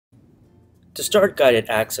To start guided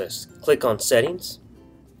access, click on Settings,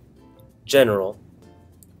 General,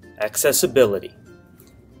 Accessibility.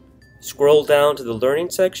 Scroll down to the Learning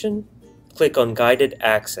section, click on Guided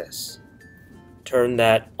Access. Turn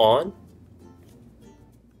that on.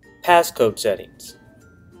 Passcode settings.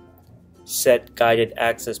 Set guided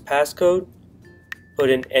access passcode. Put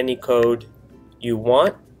in any code you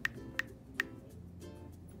want.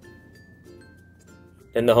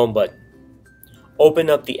 Then the home button. Open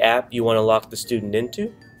up the app you want to lock the student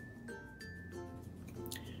into.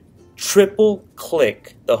 Triple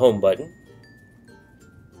click the home button.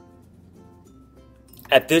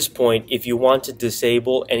 At this point, if you want to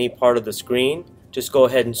disable any part of the screen, just go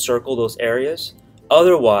ahead and circle those areas.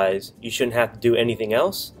 Otherwise, you shouldn't have to do anything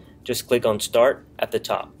else. Just click on Start at the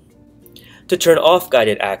top. To turn off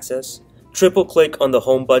guided access, triple click on the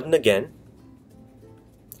home button again.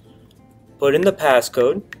 Put in the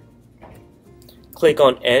passcode. Click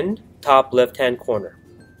on End, top left-hand corner.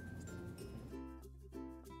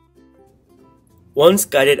 Once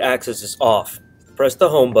guided access is off, press the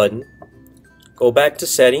home button, go back to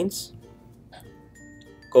Settings,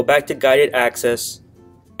 go back to guided access,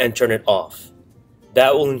 and turn it off.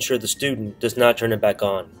 That will ensure the student does not turn it back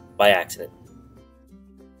on by accident.